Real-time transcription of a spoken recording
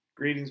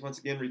Greetings once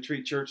again,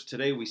 Retreat Church.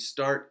 Today we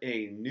start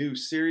a new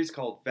series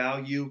called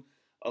Value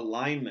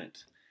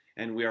Alignment.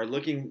 And we are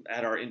looking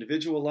at our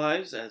individual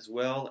lives as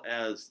well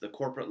as the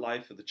corporate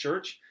life of the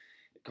church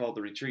called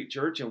the Retreat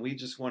Church. And we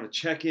just want to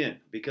check in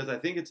because I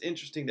think it's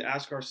interesting to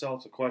ask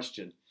ourselves a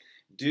question.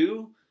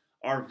 Do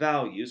our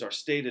values, our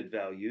stated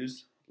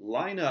values,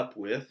 line up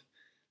with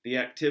the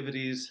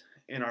activities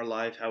in our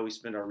life, how we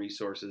spend our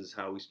resources,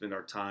 how we spend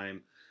our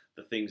time,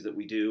 the things that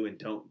we do and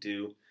don't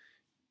do?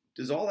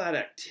 Does all that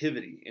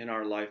activity in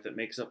our life that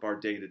makes up our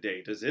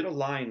day-to-day, does it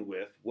align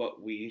with what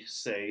we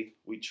say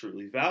we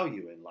truly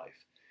value in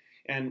life?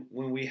 And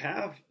when we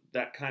have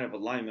that kind of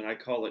alignment, I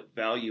call it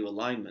value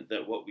alignment,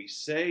 that what we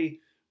say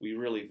we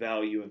really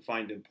value and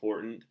find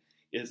important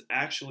is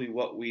actually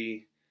what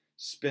we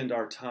spend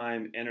our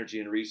time, energy,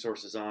 and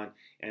resources on,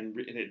 and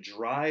it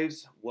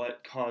drives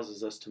what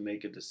causes us to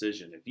make a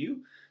decision. If you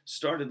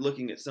started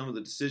looking at some of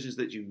the decisions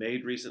that you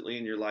made recently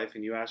in your life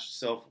and you asked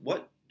yourself,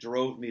 what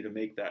drove me to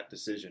make that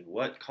decision?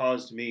 What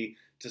caused me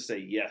to say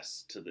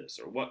yes to this?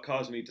 Or what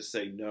caused me to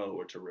say no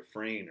or to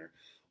refrain? Or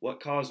what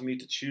caused me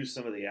to choose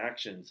some of the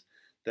actions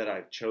that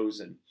I've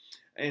chosen?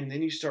 And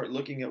then you start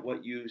looking at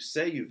what you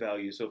say you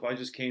value. So if I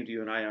just came to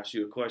you and I asked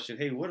you a question,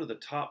 hey, what are the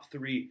top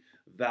 3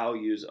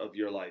 values of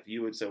your life?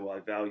 You would say, well,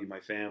 I value my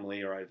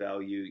family, or I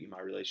value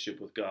my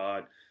relationship with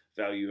God,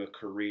 value a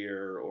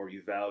career, or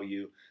you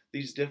value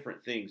these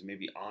different things,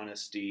 maybe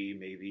honesty,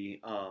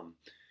 maybe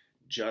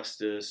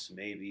justice,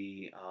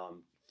 maybe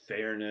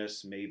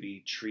fairness,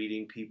 maybe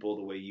treating people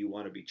the way you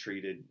want to be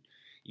treated.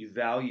 You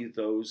value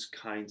those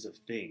kinds of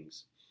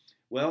things.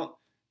 Well,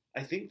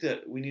 I think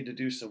that we need to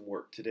do some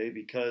work today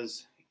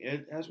because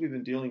as we've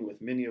been dealing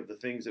with many of the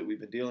things that we've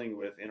been dealing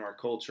with in our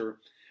culture,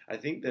 I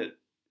think that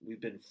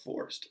we've been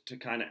forced to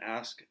kind of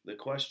ask the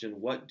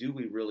question, what do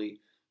we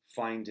really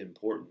find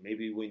important?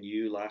 Maybe when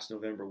you last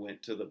November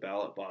went to the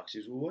ballot box,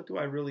 you said, well, what do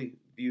I really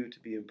view to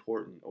be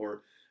important?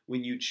 Or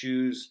when you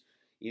choose,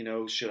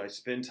 should I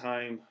spend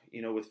time,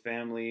 with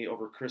family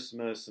over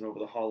Christmas and over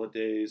the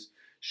holidays?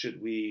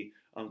 Should we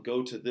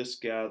go to this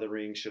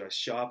gathering? Should I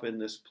shop in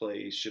this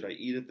place? Should I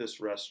eat at this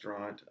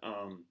restaurant?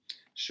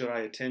 Should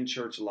I attend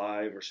church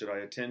live, or should I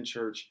attend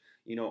church,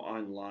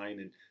 online?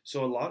 And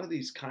so a lot of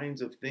these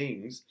kinds of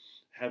things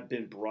have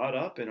been brought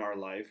up in our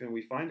life, and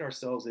we find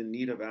ourselves in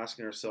need of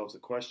asking ourselves the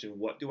question,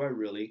 what do I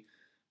really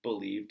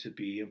believe to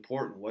be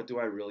important? What do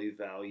I really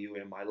value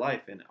in my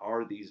life? And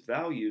are these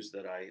values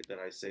that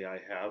I say I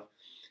have,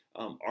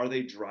 are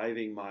they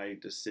driving my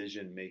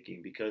decision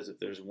making? Because if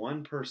there's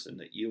one person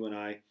that you and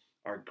I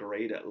are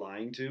great at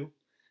lying to,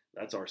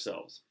 that's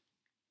ourselves.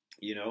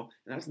 And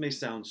that may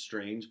sound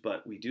strange,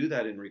 but we do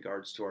that in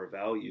regards to our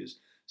values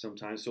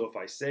sometimes. So if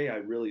I say I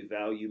really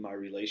value my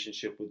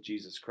relationship with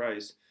Jesus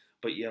Christ,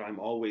 but yet I'm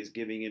always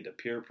giving into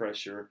peer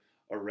pressure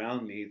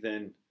around me,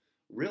 then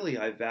really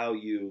I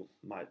value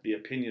the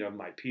opinion of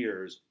my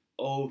peers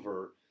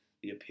over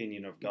the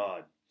opinion of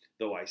God.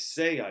 Though I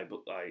say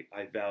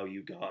I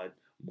value God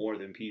more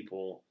than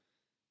people,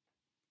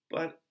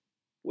 but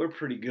we're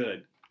pretty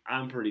good.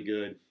 I'm pretty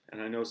good.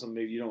 And I know some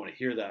maybe you don't want to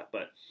hear that,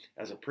 but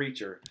as a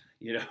preacher,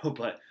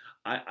 but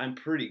I'm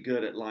pretty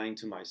good at lying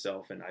to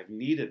myself, and I've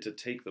needed to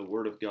take the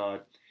Word of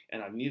God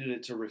and I've needed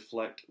it to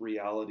reflect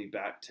reality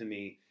back to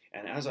me.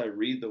 And as I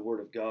read the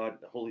Word of God,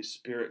 the Holy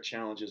Spirit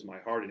challenges my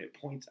heart and it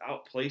points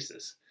out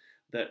places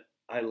that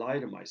I lie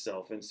to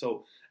myself. And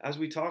so as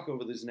we talk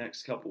over these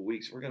next couple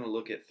weeks, we're going to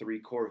look at 3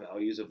 core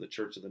values of the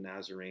Church of the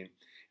Nazarene.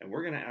 And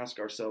we're going to ask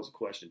ourselves a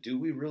question. Do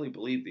we really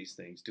believe these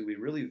things? Do we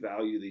really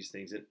value these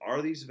things? And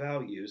are these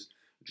values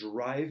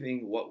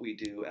driving what we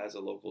do as a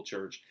local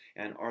church?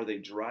 And are they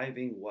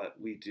driving what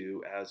we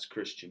do as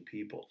Christian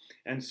people?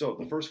 And so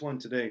the first one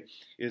today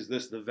is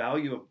this, the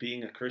value of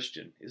being a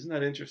Christian. Isn't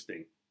that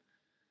interesting?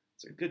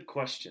 It's a good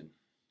question.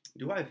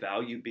 Do I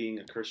value being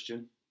a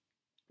Christian?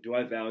 Do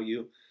I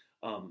value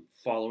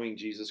following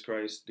Jesus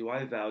Christ? Do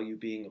I value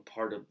being a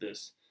part of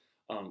this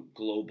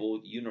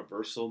global,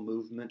 universal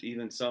movement?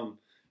 Even some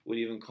would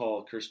even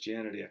call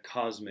Christianity a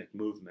cosmic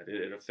movement.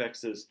 It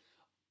affects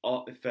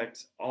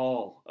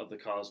all of the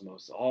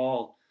cosmos,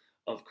 all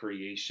of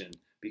creation,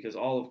 because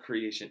all of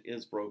creation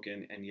is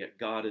broken, and yet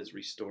God is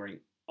restoring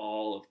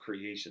all of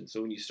creation.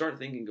 So when you start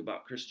thinking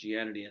about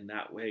Christianity in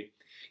that way,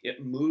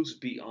 it moves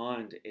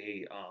beyond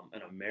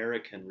an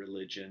American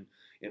religion.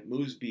 It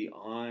moves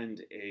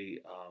beyond a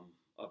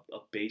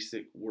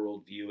basic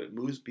worldview. It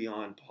moves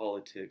beyond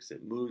politics.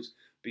 It moves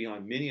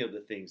beyond many of the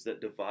things that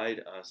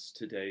divide us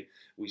today.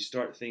 We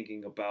start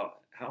thinking about,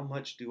 how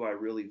much do I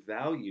really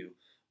value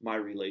my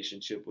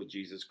relationship with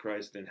Jesus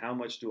Christ, and how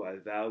much do I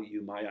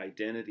value my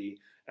identity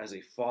as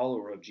a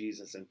follower of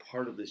Jesus and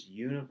part of this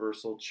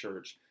universal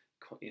church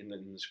in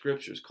the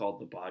scriptures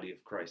called the body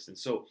of Christ. And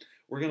so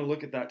we're going to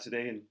look at that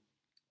today, and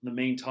the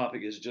main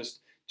topic is just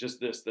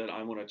this, that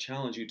I want to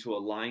challenge you to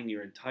align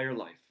your entire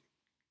life.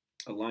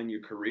 Align your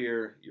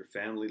career, your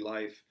family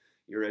life,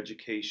 your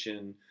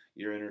education,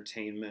 your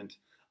entertainment.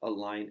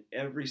 Align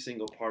every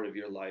single part of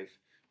your life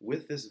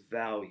with this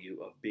value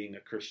of being a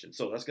Christian.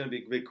 So that's going to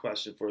be a big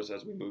question for us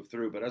as we move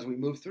through. But as we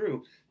move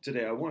through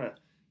today, I want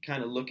to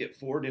kind of look at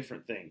 4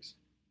 different things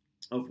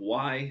of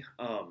why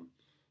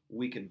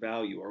we can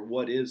value, or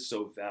what is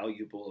so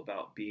valuable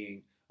about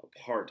being a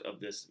part of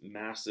this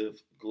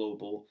massive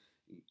global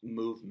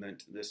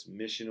movement, this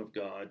mission of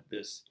God,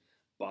 this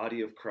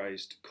body of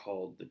Christ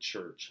called the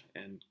church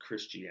and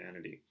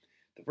Christianity.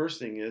 The first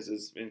thing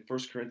is in 1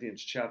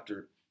 Corinthians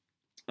chapter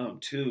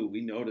 2,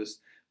 we notice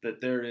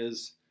that there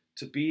is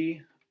to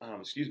be,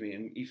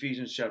 in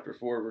Ephesians chapter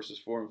 4, verses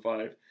 4 and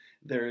 5,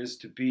 there is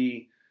to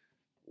be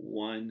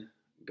one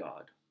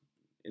God.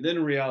 And then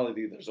in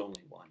reality, there's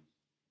only one.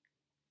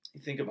 You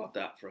think about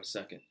that for a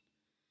second.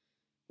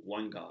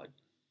 One God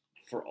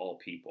for all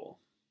people.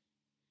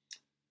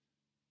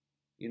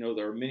 You know,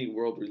 there are many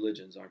world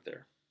religions, aren't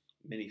there?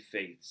 Many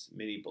faiths,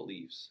 many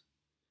beliefs.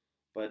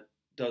 But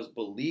does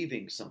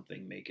believing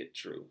something make it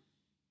true?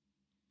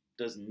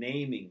 Does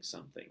naming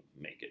something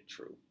make it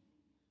true?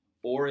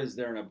 Or is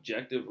there an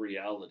objective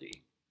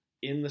reality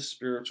in the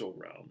spiritual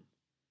realm,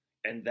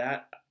 and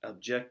that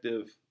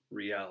objective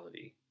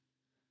reality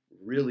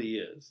really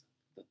is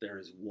that there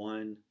is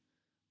one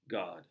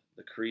God,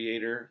 the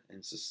creator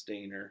and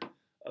sustainer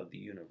of the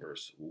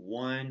universe,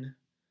 one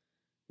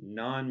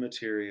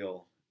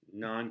non-material,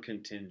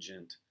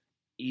 non-contingent,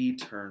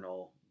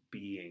 eternal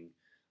being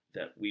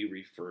that we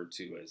refer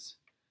to as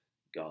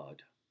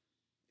God?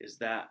 Is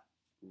that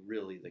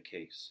really the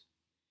case?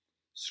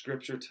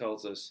 Scripture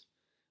tells us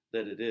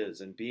that it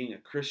is, and being a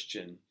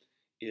Christian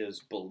is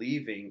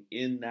believing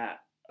in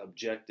that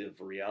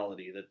objective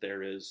reality, that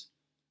there is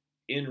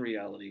in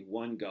reality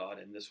one God,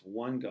 and this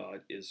one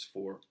God is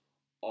for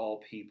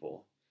all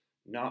people,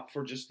 not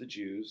for just the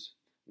Jews,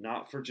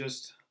 not for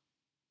just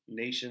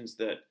nations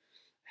that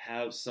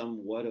have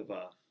somewhat of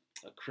a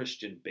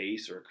Christian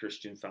base or a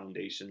Christian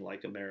foundation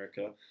like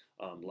America,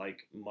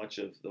 like much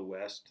of the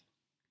West,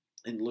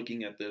 and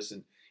looking at this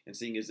and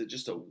seeing, is it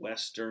just a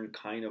Western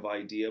kind of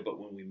idea? But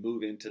when we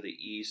move into the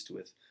East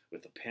with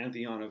the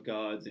pantheon of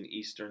gods and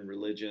Eastern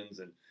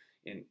religions,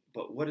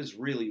 but what is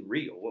really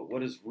real?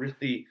 What is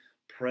really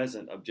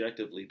present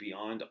objectively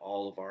beyond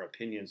all of our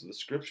opinions? The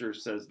scripture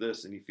says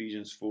this in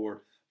Ephesians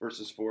 4,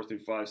 verses 4 through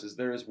 5, says,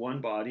 "There is one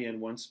body and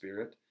one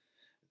spirit,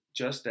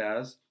 just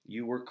as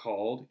you were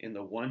called in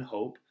the one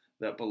hope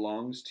that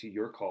belongs to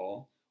your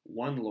call,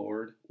 one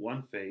Lord,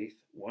 one faith,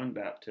 one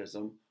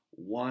baptism,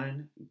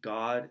 one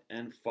God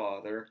and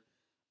Father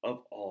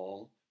of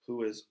all,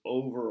 who is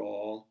over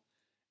all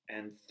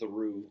and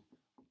through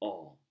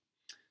all."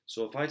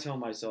 So if I tell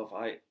myself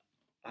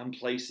I'm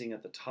placing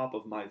at the top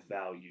of my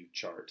value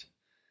chart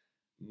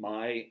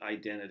my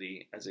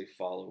identity as a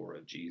follower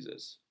of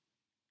Jesus,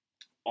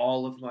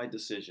 all of my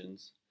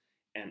decisions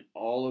and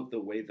all of the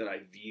way that I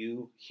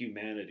view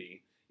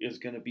humanity is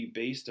going to be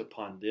based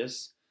upon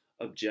this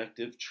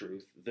objective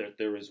truth that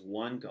there is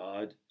one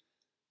God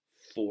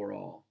for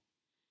all.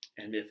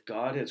 And if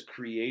God has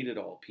created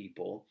all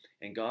people,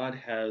 and God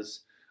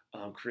has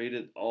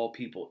created all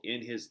people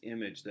in his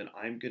image, then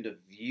I'm going to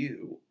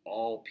view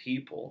all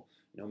people,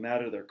 no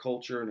matter their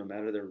culture, no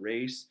matter their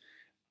race,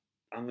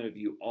 I'm going to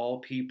view all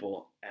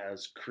people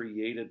as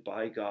created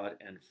by God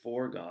and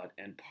for God.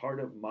 And part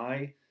of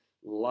my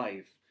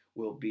life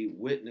will be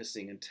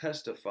witnessing and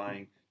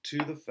testifying to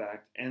the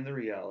fact and the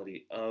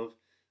reality of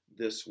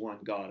this one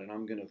God. And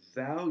I'm going to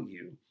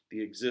value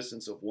the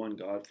existence of one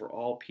God for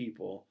all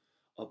people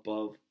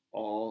above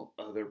all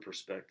other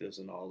perspectives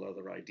and all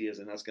other ideas.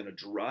 And that's going to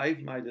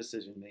drive my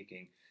decision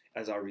making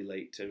as I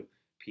relate to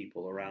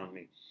people around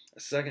me. A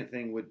second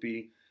thing would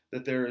be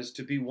that there is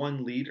to be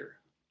one leader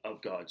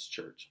of God's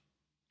church,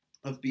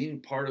 of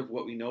being part of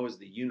what we know as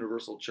the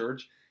universal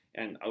church.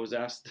 And I was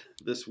asked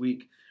this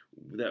week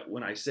that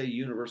when I say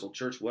universal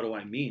church, what do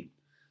I mean?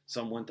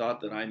 Someone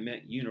thought that I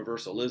meant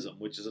universalism,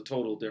 which is a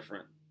total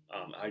different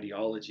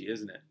ideology,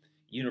 isn't it?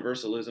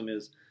 Universalism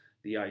is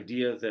the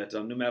idea that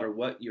no matter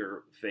what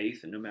your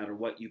faith and no matter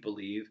what you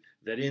believe,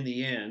 that in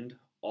the end,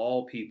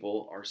 all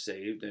people are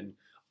saved and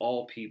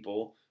all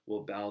people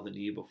will bow the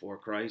knee before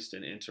Christ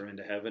and enter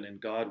into heaven, and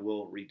God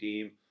will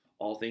redeem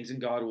all things, and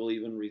God will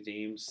even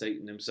redeem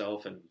Satan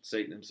himself, and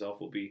Satan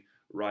himself will be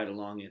right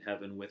along in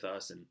heaven with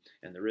us, and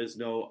there is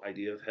no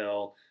idea of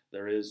hell,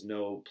 there is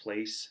no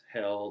place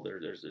hell,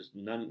 there's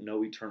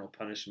no eternal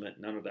punishment,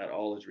 none of that,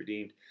 all is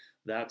redeemed.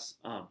 That's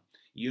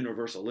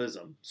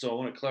universalism. So I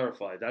want to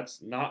clarify,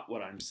 that's not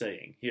what I'm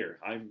saying here.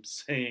 I'm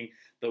saying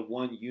the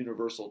one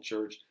universal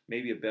church.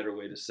 Maybe a better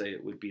way to say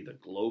it would be the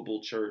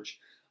global church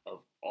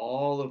of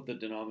all of the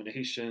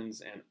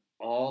denominations and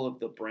all of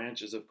the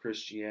branches of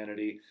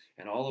Christianity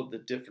and all of the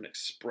different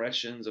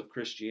expressions of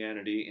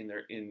Christianity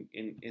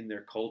in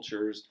their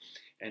cultures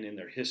and in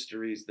their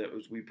histories, that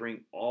as we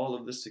bring all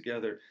of this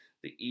together,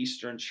 the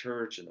Eastern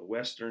Church and the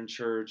Western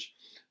Church,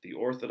 the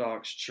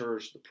Orthodox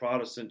Church, the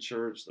Protestant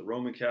Church, the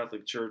Roman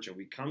Catholic Church, and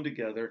we come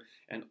together,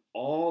 and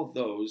all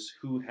those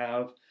who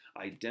have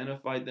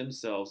identified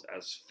themselves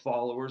as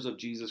followers of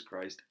Jesus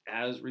Christ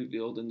as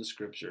revealed in the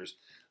scriptures,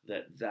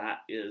 that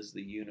is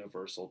the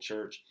universal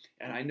church.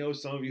 And I know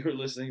some of you are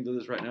listening to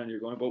this right now and you're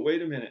going, but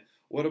wait a minute,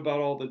 what about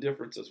all the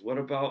differences? What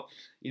about,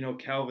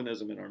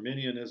 Calvinism and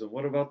Arminianism?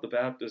 What about the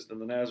Baptists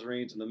and the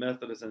Nazarenes and the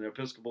Methodists and the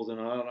Episcopals, and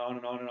on and on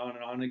and on and on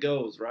and on it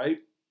goes, right?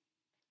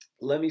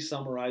 Let me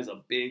summarize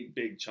a big,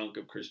 big chunk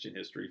of Christian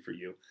history for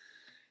you.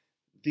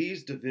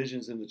 These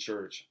divisions in the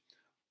church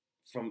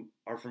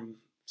are from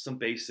some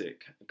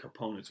basic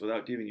components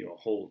without giving you a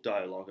whole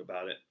dialogue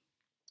about it.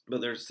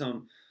 But there's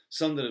some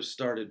that have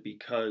started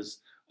because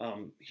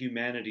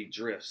humanity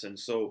drifts. And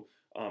so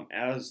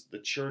as the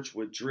church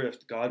would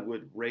drift, God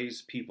would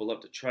raise people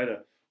up to try to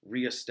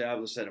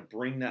reestablish that and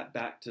bring that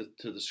back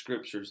to the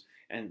scriptures.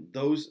 And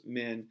those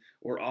men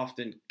were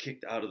often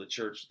kicked out of the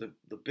church.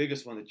 The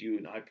biggest one that you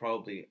and I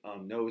probably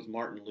know is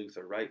Martin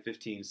Luther, right?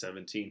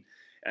 1517,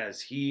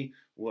 as he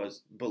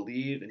was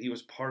believed and he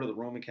was part of the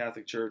Roman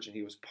Catholic Church, and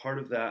he was part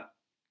of that.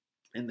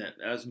 And that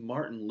as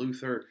Martin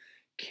Luther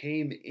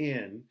came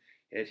in,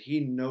 and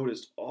he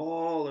noticed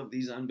all of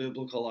these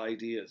unbiblical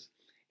ideas,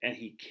 and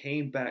he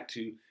came back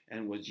to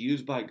and was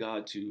used by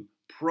God to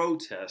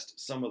protest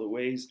some of the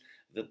ways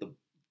that the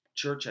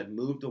church had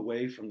moved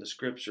away from the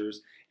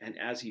scriptures. And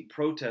as he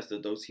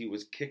protested those, he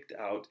was kicked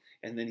out,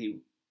 and then he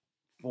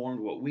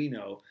formed what we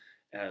know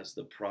as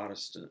the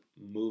Protestant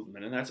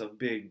movement. And that's a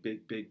big,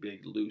 big, big,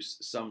 big loose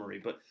summary,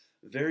 but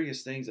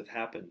various things have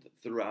happened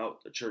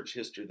throughout the church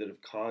history that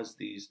have caused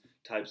these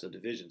types of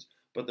divisions.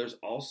 But there's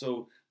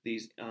also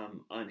these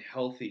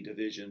unhealthy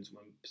divisions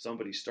when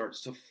somebody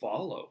starts to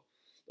follow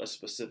a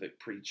specific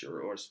preacher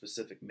or a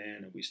specific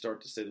man, and we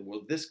start to say,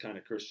 well, this kind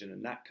of Christian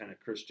and that kind of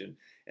Christian,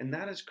 and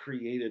that has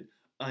created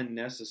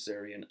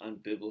unnecessary and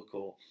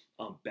unbiblical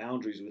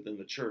boundaries within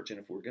the church. And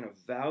if we're going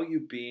to value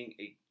being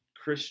a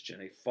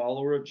Christian, a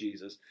follower of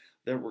Jesus,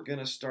 then we're going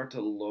to start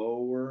to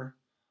lower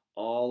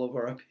all of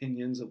our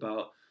opinions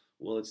about,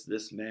 well, it's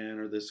this man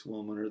or this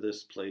woman or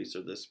this place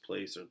or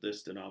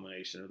this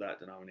denomination or that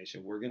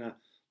denomination. We're going to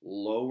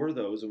lower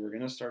those, and we're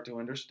going to start to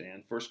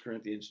understand 1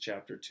 Corinthians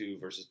chapter 2,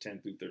 verses 10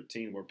 through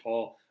 13, where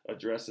Paul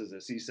addresses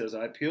this. He says,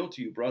 I appeal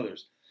to you,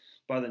 brothers,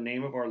 by the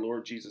name of our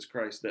Lord Jesus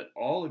Christ, that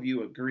all of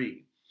you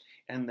agree,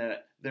 and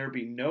that there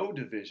be no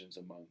divisions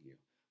among you,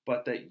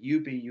 but that you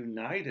be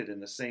united in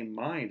the same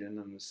mind and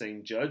in the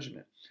same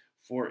judgment.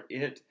 For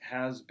it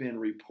has been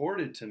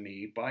reported to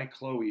me by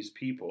Chloe's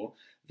people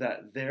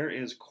that there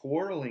is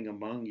quarreling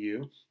among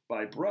you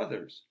by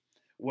brothers.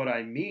 What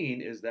I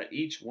mean is that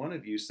each one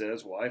of you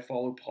says, well, I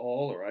follow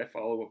Paul, or I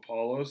follow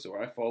Apollos,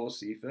 or I follow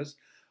Cephas,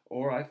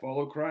 or I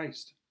follow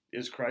Christ.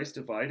 Is Christ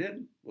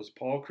divided? Was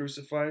Paul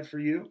crucified for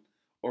you?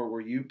 Or were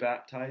you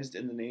baptized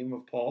in the name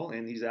of Paul?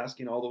 And he's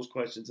asking all those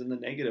questions in the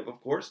negative. Of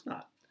course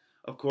not.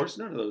 Of course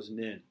none of those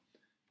men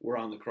were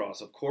on the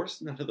cross. Of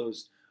course none of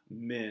those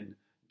men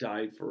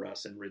died for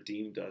us and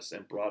redeemed us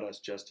and brought us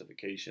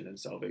justification and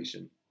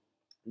salvation.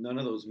 None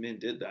of those men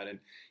did that,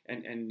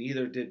 and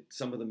neither did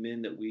some of the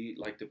men that we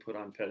like to put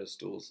on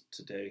pedestals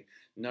today.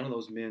 None of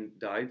those men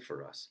died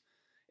for us.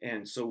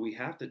 And so we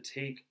have to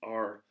take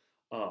our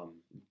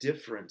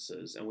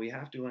differences, and we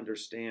have to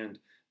understand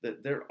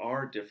that there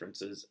are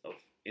differences of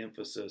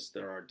emphasis,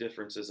 there are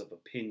differences of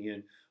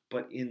opinion,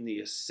 but in the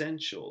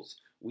essentials,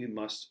 we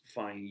must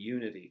find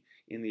unity.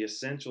 In the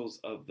essentials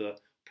of the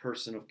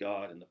person of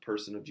God and the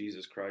person of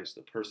Jesus Christ,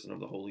 the person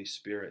of the Holy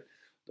Spirit,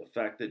 the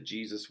fact that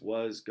Jesus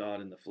was God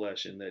in the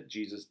flesh, and that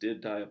Jesus did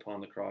die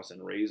upon the cross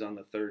and raise on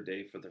the third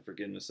day for the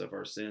forgiveness of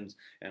our sins,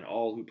 and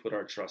all who put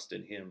our trust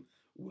in him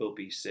will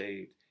be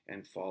saved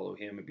and follow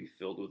him and be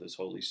filled with his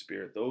Holy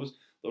Spirit. Those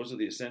are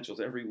the essentials.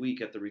 Every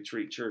week at the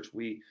Retreat Church,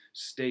 we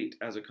state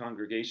as a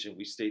congregation,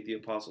 we state the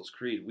Apostles'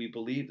 Creed. We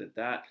believe that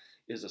that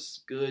is a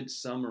good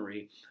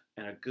summary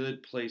and a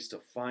good place to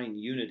find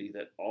unity,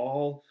 that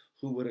all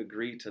who would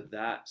agree to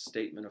that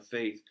statement of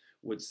faith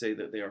would say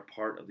that they are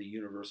part of the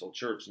universal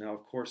church. Now,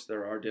 of course,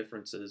 there are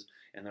differences,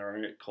 and there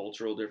are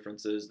cultural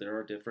differences. There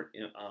are different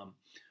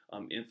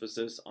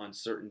emphasis on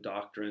certain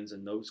doctrines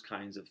and those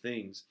kinds of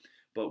things.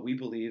 But we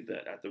believe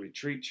that at the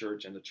Retreat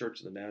Church and the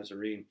Church of the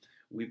Nazarene,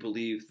 we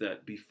believe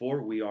that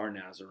before we are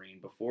Nazarene,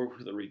 before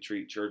we're the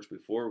Retreat Church,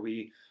 before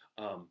we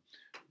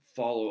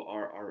follow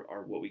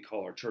our what we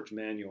call our church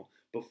manual,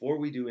 before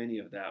we do any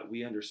of that,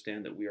 we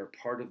understand that we are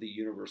part of the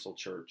universal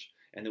church,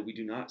 and that we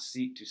do not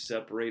seek to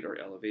separate or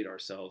elevate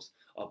ourselves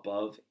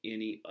above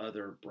any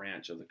other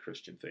branch of the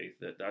Christian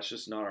faith. That's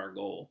just not our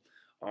goal.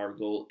 Our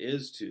goal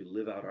is to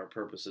live out our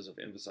purposes of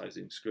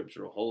emphasizing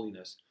scriptural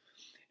holiness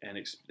and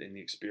in the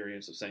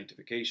experience of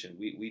sanctification.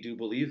 We do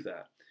believe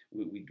that.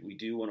 We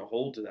do want to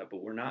hold to that,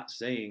 but we're not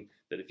saying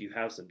that if you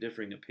have some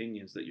differing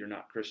opinions that you're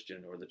not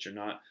Christian, or that you're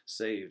not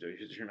saved, or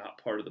that you're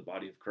not part of the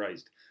body of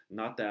Christ.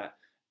 Not that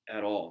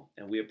at all.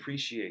 And we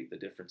appreciate the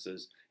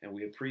differences, and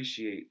we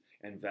appreciate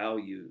and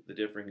value the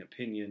differing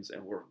opinions,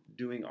 and we're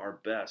doing our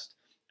best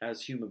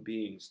as human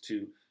beings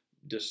to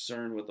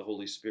discern what the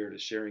Holy Spirit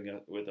is sharing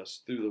with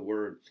us through the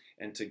Word.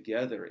 And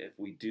together, if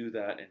we do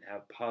that and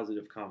have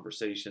positive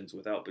conversations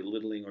without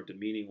belittling or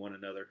demeaning one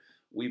another,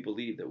 we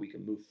believe that we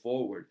can move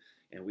forward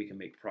and we can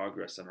make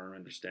progress in our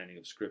understanding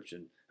of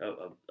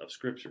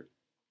Scripture.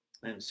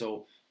 And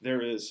so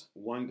there is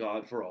one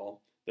God for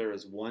all. There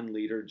is one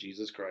leader,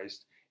 Jesus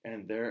Christ,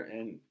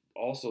 and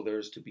also there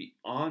is to be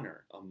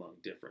honor among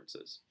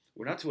differences.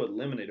 We're not to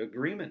eliminate.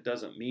 Agreement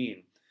doesn't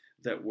mean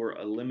that we're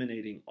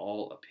eliminating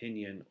all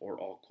opinion or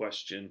all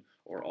question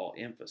or all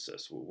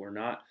emphasis. We're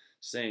not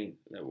saying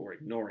that we're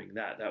ignoring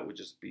that. That would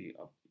just be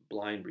a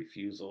blind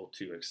refusal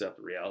to accept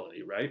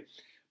reality, right?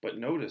 But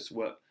notice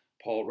what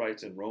Paul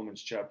writes in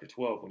Romans chapter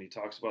 12 when he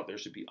talks about there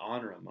should be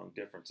honor among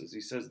differences.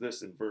 He says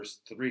this in verse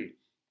 3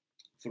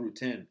 through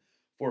 10.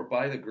 For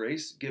by the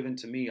grace given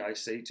to me, I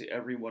say to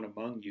everyone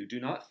among you, do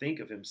not think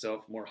of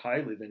himself more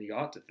highly than he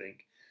ought to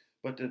think,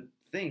 but to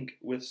think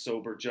with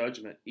sober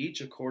judgment,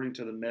 each according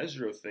to the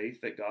measure of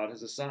faith that God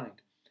has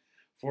assigned.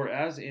 For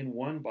as in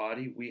one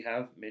body we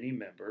have many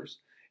members,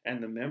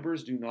 and the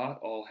members do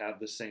not all have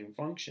the same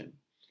function.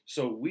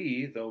 So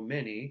we, though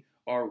many,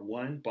 are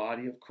one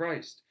body of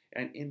Christ,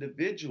 and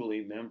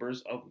individually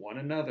members of one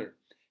another.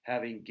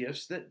 Having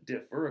gifts that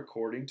differ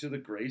according to the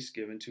grace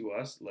given to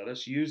us, let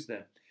us use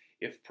them.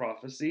 If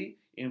prophecy,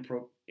 in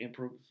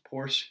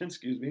proportion,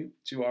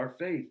 to our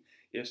faith.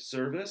 If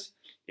service,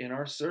 in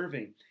our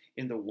serving.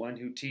 In the one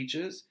who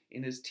teaches,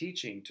 in his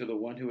teaching. To the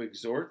one who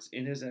exhorts,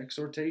 in his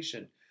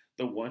exhortation.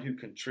 The one who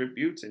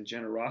contributes in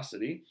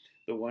generosity.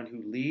 The one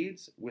who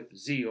leads with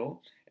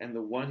zeal. And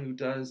the one who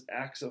does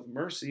acts of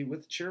mercy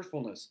with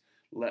cheerfulness.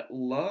 Let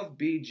love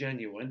be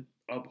genuine.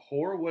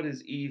 Abhor what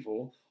is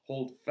evil.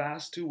 Hold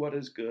fast to what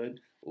is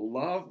good.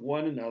 Love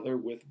one another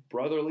with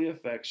brotherly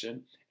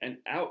affection, and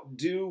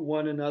outdo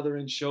one another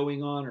in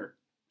showing honor.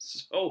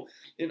 So,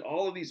 in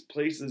all of these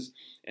places,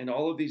 and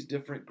all of these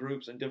different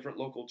groups, and different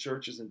local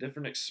churches, and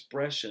different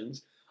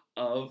expressions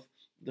of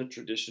the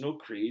traditional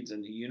creeds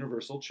and the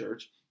universal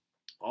church,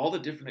 all the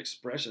different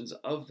expressions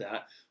of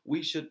that,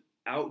 we should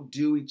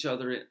outdo each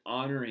other in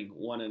honoring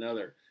one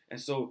another. And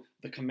so,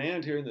 the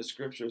command here in the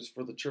scriptures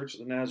for the Church of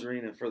the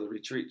Nazarene and for the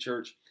Retreat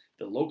Church,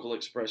 the local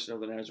expression of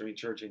the Nazarene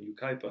Church in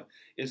Yucaipa,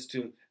 is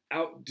to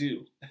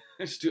outdo,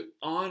 is to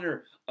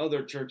honor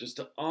other churches,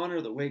 to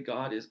honor the way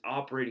God is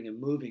operating and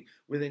moving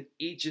within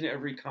each and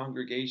every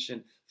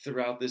congregation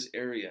throughout this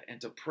area, and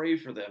to pray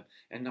for them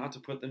and not to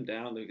put them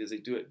down because they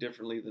do it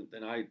differently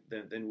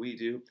than we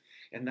do.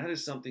 And that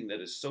is something that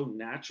is so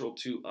natural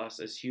to us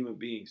as human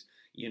beings.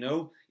 You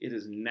know, it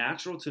is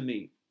natural to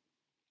me.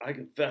 I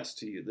confess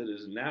to you that it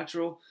is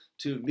natural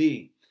to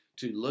me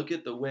to look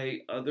at the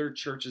way other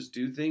churches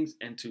do things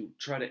and to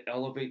try to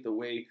elevate the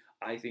way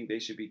I think they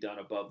should be done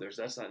above theirs.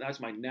 That's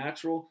my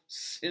natural,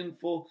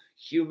 sinful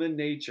human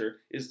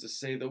nature, is to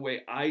say the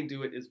way I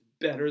do it is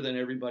better than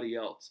everybody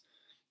else.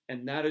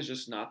 And that is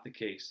just not the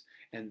case.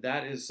 And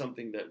that is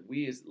something that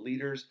we as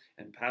leaders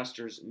and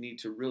pastors need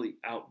to really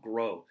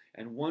outgrow.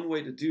 And one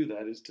way to do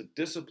that is to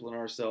discipline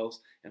ourselves.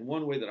 And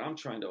one way that I'm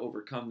trying to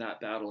overcome that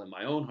battle in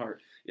my own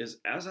heart is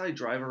as I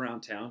drive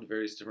around town to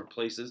various different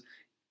places,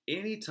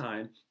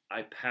 anytime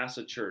I pass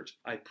a church,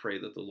 I pray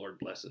that the Lord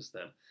blesses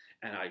them.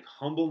 And I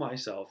humble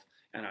myself,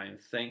 and I am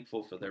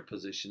thankful for their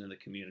position in the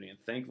community, and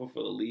thankful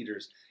for the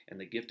leaders and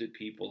the gifted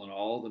people and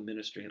all the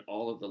ministry and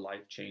all of the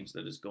life change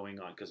that is going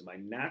on. Because my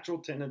natural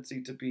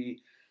tendency to be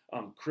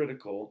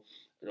critical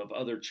of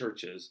other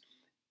churches,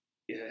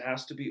 it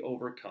has to be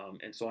overcome.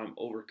 And so I'm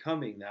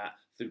overcoming that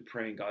through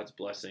praying God's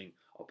blessing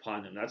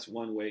upon them. That's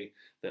one way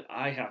that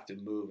I have to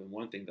move, and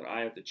one thing that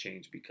I have to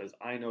change, because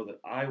I know that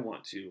I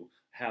want to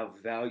have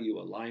value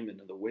alignment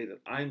in the way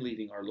that I'm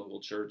leading our local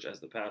church as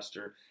the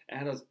pastor,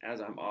 and as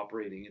I'm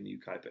operating in the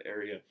Yucaipa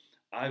area.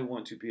 I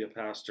want to be a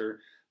pastor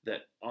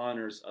that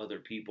honors other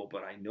people,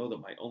 but I know that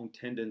my own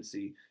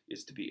tendency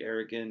is to be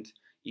arrogant,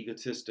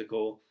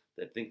 egotistical,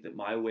 that think that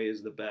my way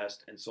is the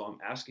best. And so I'm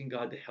asking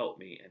God to help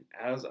me. And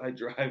as I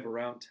drive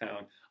around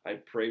town, I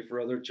pray for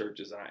other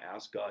churches, and I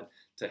ask God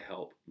to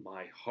help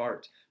my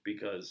heart,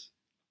 because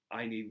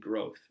I need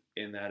growth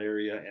in that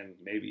area. And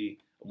maybe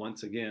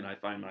once again, I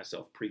find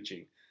myself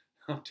preaching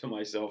to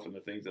myself and the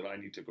things that I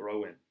need to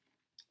grow in.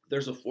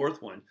 There's a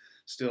fourth one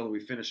still, and we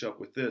finish up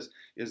with this,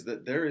 is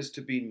that there is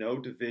to be no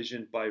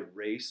division by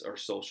race or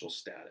social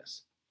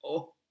status.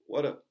 Oh,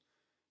 what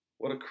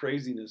a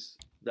craziness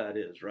that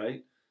is,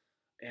 right?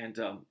 And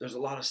there's a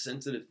lot of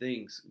sensitive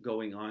things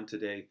going on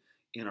today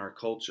in our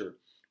culture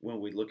when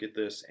we look at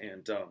this.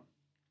 And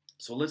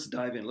so let's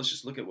dive in. Let's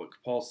just look at what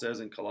Paul says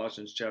in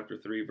Colossians chapter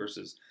 3,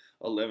 verses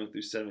 11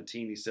 through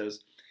 17. He says,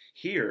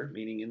 here,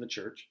 meaning in the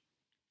church,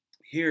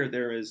 here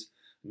there is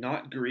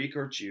not Greek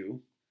or Jew.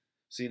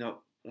 So,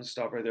 let's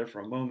stop right there for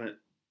a moment.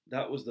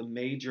 That was the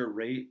major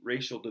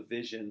racial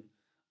division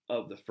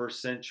of the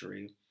first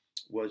century,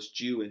 was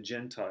Jew and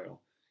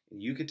Gentile.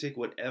 And you can take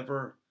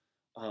whatever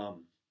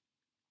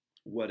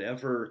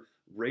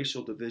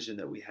racial division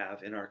that we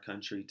have in our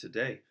country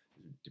today,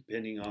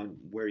 depending on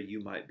where you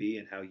might be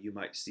and how you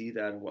might see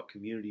that and what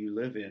community you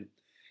live in.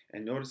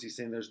 And notice he's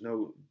saying there's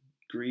no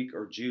Greek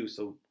or Jew,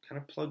 so kind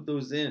of plug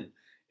those in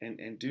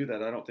and do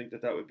that. I don't think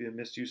that would be a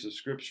misuse of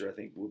Scripture. I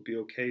think we'll be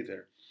okay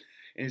there.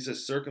 And he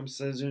says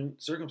circumcision,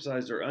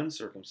 circumcised or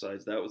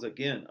uncircumcised. That was,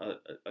 again,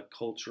 a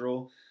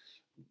cultural,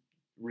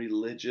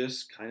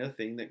 religious kind of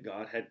thing that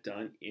God had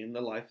done in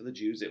the life of the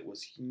Jews. It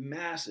was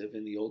massive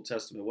in the Old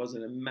Testament. It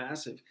wasn't a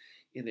massive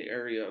in the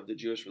area of the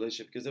Jewish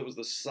relationship because it was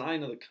the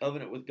sign of the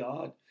covenant with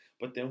God.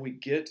 But then we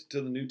get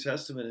to the New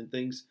Testament and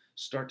things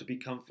start to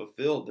become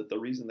fulfilled, that the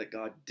reason that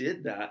God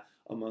did that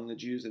among the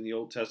Jews in the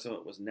Old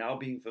Testament was now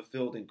being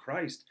fulfilled in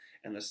Christ.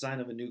 And the sign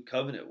of a new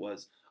covenant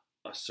was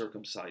a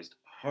circumcised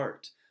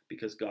heart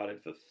because God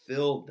had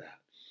fulfilled that.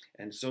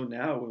 And so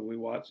now when we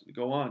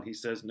go on, he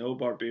says, no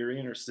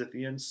barbarian or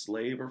Scythian,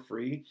 slave or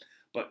free,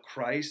 but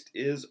Christ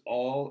is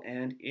all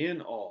and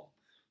in all.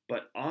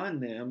 But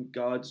on them,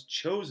 God's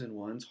chosen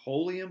ones,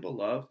 holy and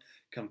beloved,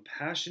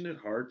 compassionate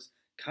hearts,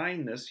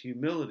 kindness,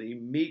 humility,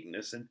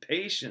 meekness, and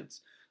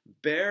patience,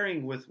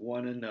 bearing with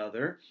one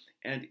another.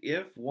 And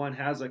if one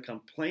has a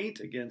complaint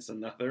against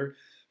another,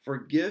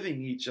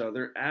 forgiving each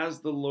other as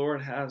the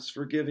Lord has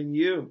forgiven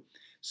you.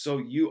 So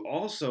you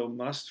also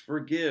must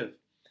forgive.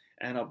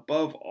 And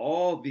above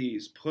all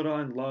these, put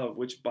on love,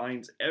 which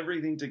binds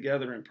everything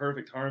together in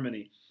perfect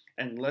harmony.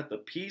 And let the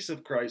peace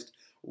of Christ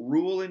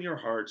rule in your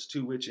hearts,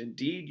 to which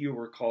indeed you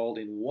were called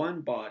in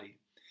one body.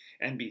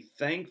 And be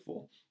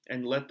thankful,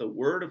 and let the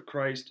word of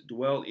Christ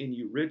dwell in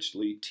you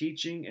richly,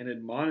 teaching and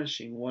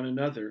admonishing one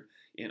another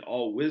in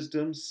all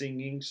wisdom,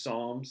 singing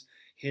psalms,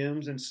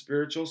 hymns, and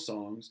spiritual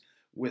songs,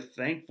 with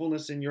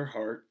thankfulness in your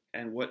heart.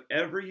 And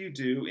whatever you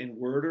do in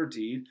word or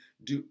deed,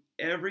 do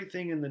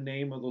everything in the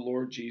name of the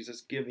Lord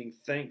Jesus, giving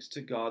thanks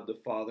to God the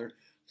Father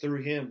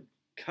through him.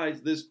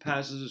 Guys, this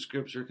passage of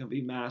scripture can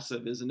be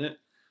massive, isn't it?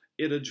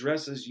 It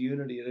addresses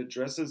unity. It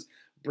addresses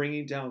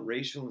bringing down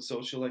racial and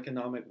social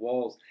economic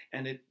walls.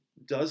 And it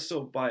does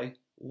so by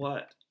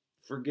what?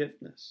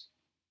 Forgiveness.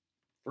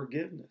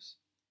 Forgiveness.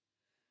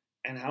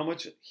 And how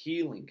much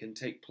healing can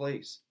take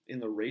place in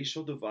the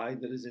racial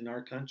divide that is in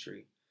our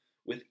country,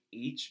 with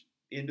each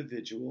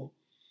individual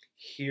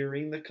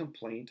hearing the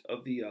complaint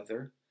of the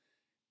other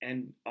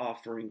and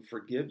offering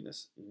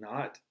forgiveness,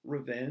 not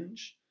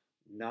revenge,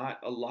 not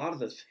a lot of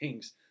the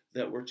things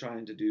that we're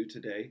trying to do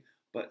today,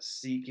 but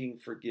seeking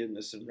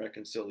forgiveness and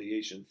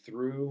reconciliation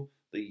through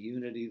the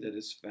unity that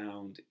is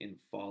found in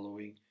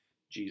following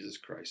Jesus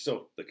Christ.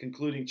 So the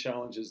concluding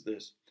challenge is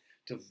this: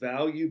 to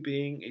value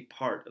being a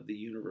part of the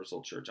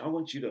universal church. I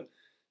want you to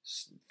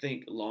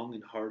think long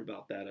and hard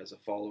about that as a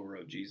follower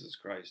of Jesus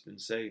Christ and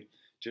say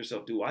to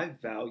yourself, do I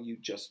value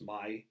just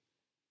my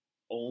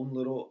own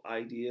little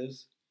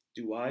ideas?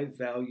 Do I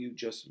value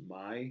just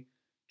my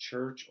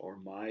church or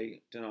my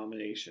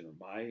denomination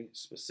or my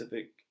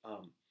specific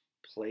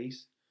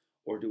place?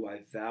 Or do I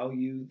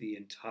value the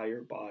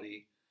entire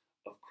body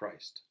of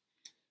Christ?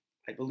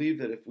 I believe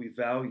that if we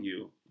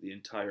value the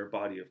entire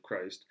body of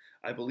Christ,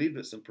 I believe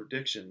that some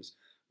predictions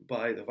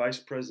by the vice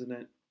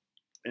president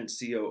and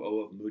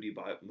COO of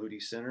Moody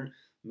Center,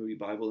 Moody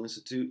Bible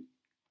Institute,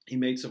 he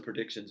made some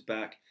predictions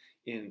back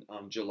in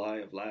July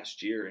of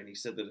last year, and he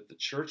said that if the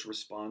church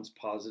responds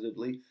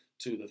positively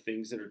to the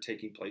things that are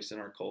taking place in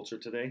our culture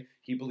today,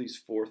 he believes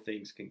 4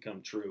 things can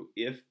come true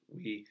if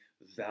we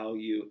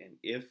value and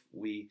if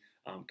we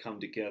come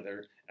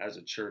together as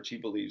a church. He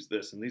believes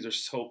this, and these are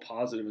so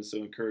positive and so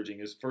encouraging.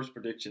 His first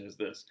prediction is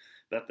this: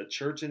 that the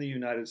church in the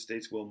United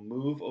States will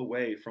move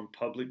away from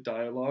public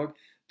dialogue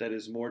that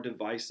is more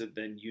divisive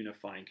than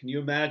unifying. Can you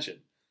imagine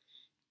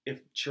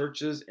if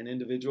churches and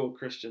individual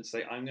Christians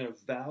say, I'm going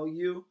to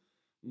value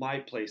my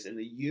place in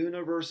the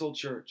universal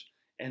church,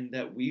 and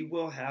that we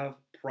will have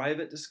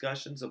private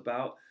discussions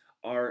about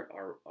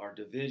our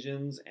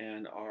divisions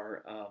and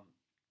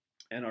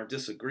our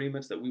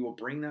disagreements, that we will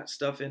bring that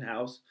stuff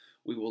in-house.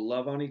 We will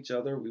love on each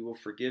other. We will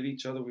forgive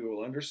each other. We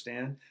will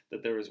understand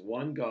that there is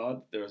one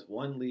God, there is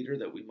one leader,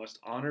 that we must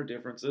honor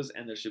differences,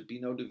 and there should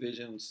be no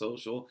division,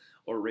 social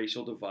or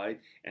racial divide.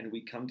 And we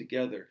come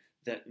together,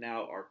 that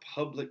now our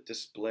public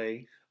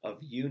display of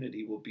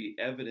unity will be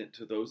evident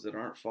to those that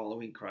aren't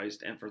following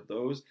Christ, and for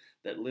those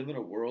that live in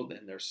a world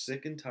and they're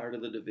sick and tired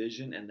of the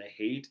division and the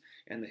hate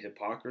and the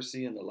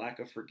hypocrisy and the lack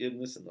of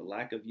forgiveness and the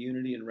lack of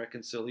unity and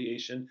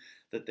reconciliation,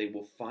 that they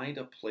will find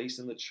a place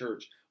in the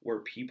church where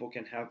people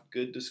can have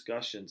good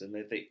discussions, and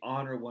that they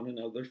honor one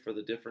another for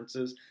the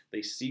differences.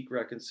 They seek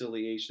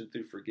reconciliation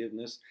through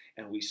forgiveness,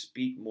 and we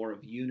speak more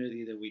of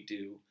unity than we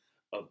do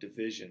of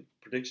division.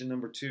 Prediction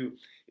number 2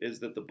 is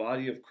that the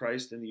body of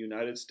Christ in the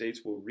United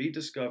States will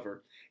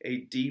rediscover a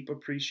deep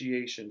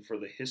appreciation for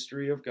the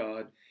history of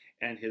God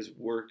and his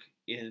work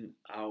in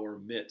our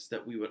midst,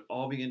 that we would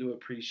all begin to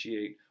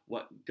appreciate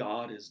what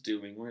God is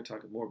doing. We're going to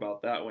talk more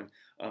about that one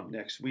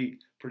next week.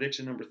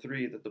 Prediction number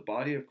 3, that the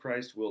body of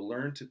Christ will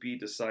learn to be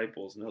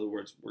disciples. In other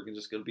words, we're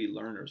just going to be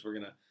learners. We're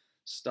going to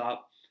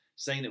stop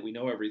saying that we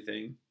know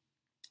everything,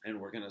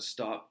 and we're going to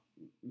stop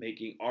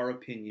making our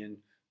opinion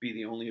be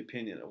the only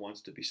opinion that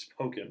wants to be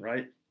spoken,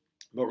 right?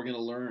 But we're going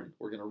to learn.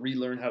 We're going to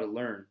relearn how to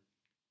learn,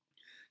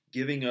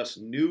 giving us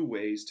new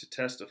ways to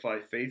testify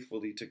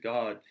faithfully to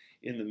God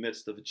in the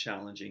midst of a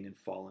challenging and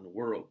fallen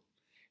world.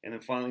 And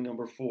then finally,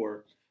 number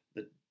 4,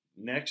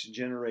 next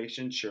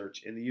generation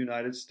church in the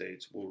United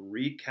States will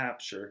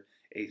recapture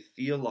a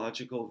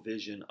theological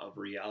vision of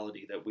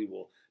reality, that we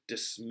will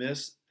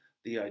dismiss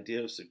the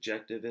idea of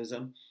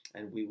subjectivism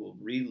and we will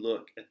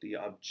relook at the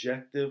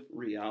objective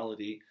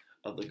reality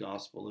of the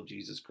gospel of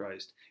Jesus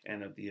Christ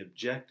and of the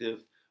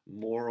objective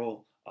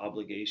moral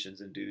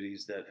obligations and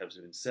duties that have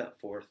been set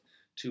forth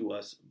to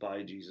us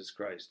by Jesus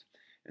Christ.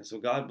 And so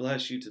God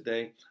bless you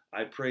today.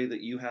 I pray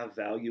that you have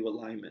value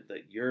alignment,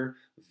 that your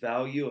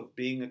value of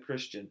being a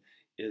Christian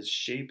is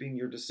shaping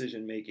your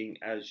decision making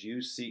as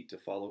you seek to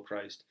follow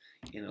Christ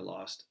in a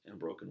lost and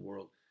broken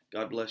world.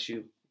 God bless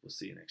you. We'll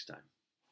see you next time.